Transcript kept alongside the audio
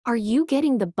Are you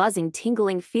getting the buzzing,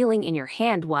 tingling feeling in your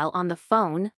hand while on the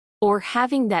phone? Or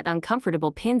having that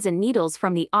uncomfortable pins and needles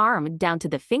from the arm down to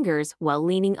the fingers while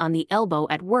leaning on the elbow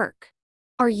at work?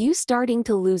 Are you starting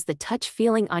to lose the touch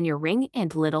feeling on your ring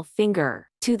and little finger,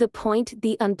 to the point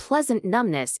the unpleasant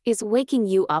numbness is waking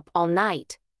you up all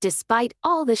night, despite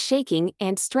all the shaking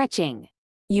and stretching?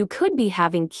 You could be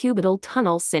having cubital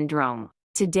tunnel syndrome.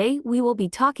 Today we will be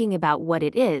talking about what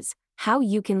it is, how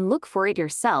you can look for it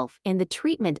yourself, and the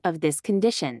treatment of this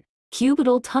condition.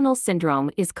 Cubital tunnel syndrome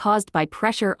is caused by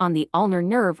pressure on the ulnar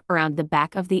nerve around the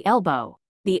back of the elbow.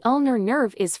 The ulnar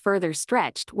nerve is further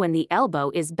stretched when the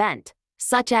elbow is bent,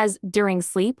 such as during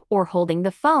sleep or holding the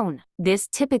phone. This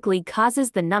typically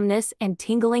causes the numbness and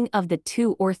tingling of the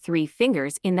 2 or 3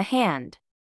 fingers in the hand.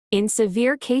 In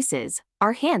severe cases,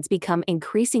 our hands become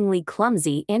increasingly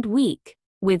clumsy and weak,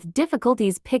 with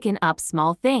difficulties picking up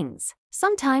small things.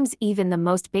 Sometimes even the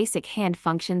most basic hand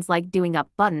functions like doing up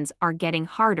buttons are getting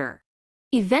harder.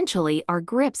 Eventually, our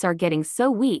grips are getting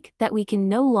so weak that we can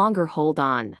no longer hold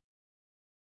on.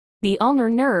 The ulnar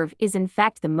nerve is in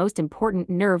fact the most important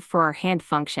nerve for our hand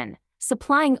function,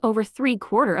 supplying over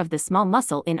 3/4 of the small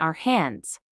muscle in our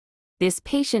hands. This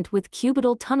patient with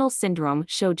cubital tunnel syndrome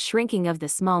showed shrinking of the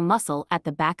small muscle at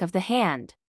the back of the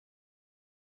hand.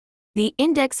 The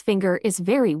index finger is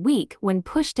very weak when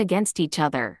pushed against each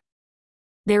other.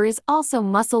 There is also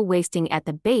muscle wasting at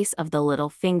the base of the little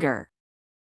finger.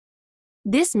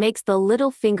 This makes the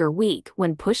little finger weak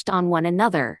when pushed on one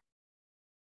another.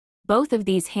 Both of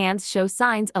these hands show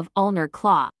signs of ulnar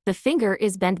claw. The finger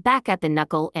is bent back at the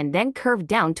knuckle and then curved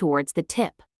down towards the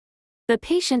tip. The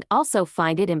patient also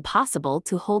finds it impossible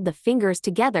to hold the fingers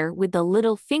together, with the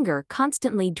little finger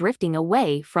constantly drifting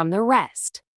away from the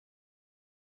rest.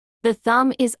 The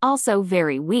thumb is also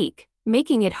very weak,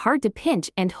 making it hard to pinch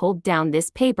and hold down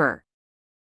this paper.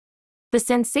 The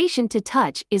sensation to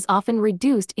touch is often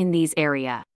reduced in these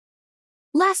areas.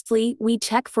 Lastly, we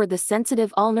check for the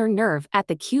sensitive ulnar nerve at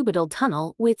the cubital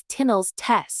tunnel with Tinel's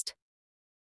test.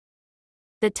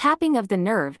 The tapping of the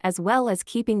nerve as well as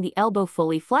keeping the elbow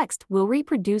fully flexed will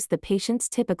reproduce the patient's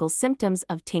typical symptoms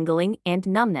of tingling and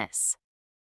numbness.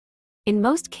 In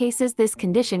most cases, this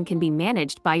condition can be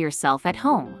managed by yourself at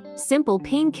home. Simple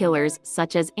painkillers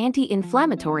such as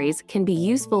anti-inflammatories can be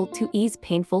useful to ease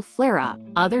painful flare-up.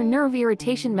 Other nerve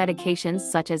irritation medications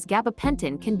such as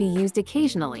gabapentin can be used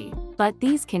occasionally, but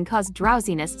these can cause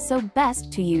drowsiness, so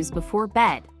best to use before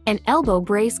bed. An elbow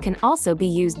brace can also be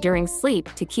used during sleep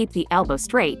to keep the elbow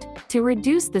straight, to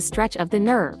reduce the stretch of the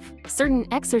nerve. Certain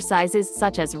exercises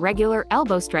such as regular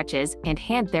elbow stretches and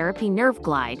hand therapy nerve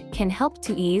glide can help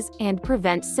to ease and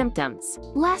prevent symptoms.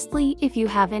 Lastly, if you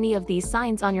have any of these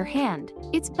signs on your hand,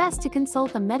 it's best to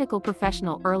consult a medical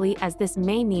professional early, as this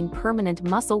may mean permanent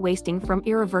muscle wasting from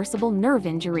irreversible nerve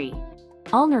injury.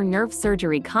 Ulnar nerve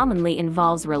surgery commonly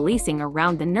involves releasing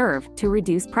around the nerve to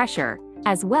reduce pressure,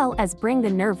 as well as bring the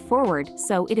nerve forward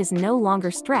so it is no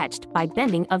longer stretched by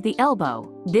bending of the elbow.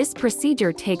 This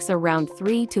procedure takes around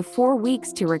 3 to 4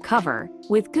 weeks to recover,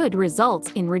 with good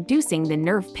results in reducing the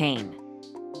nerve pain.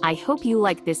 I hope you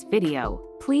liked this video.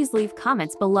 Please leave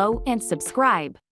comments below and subscribe.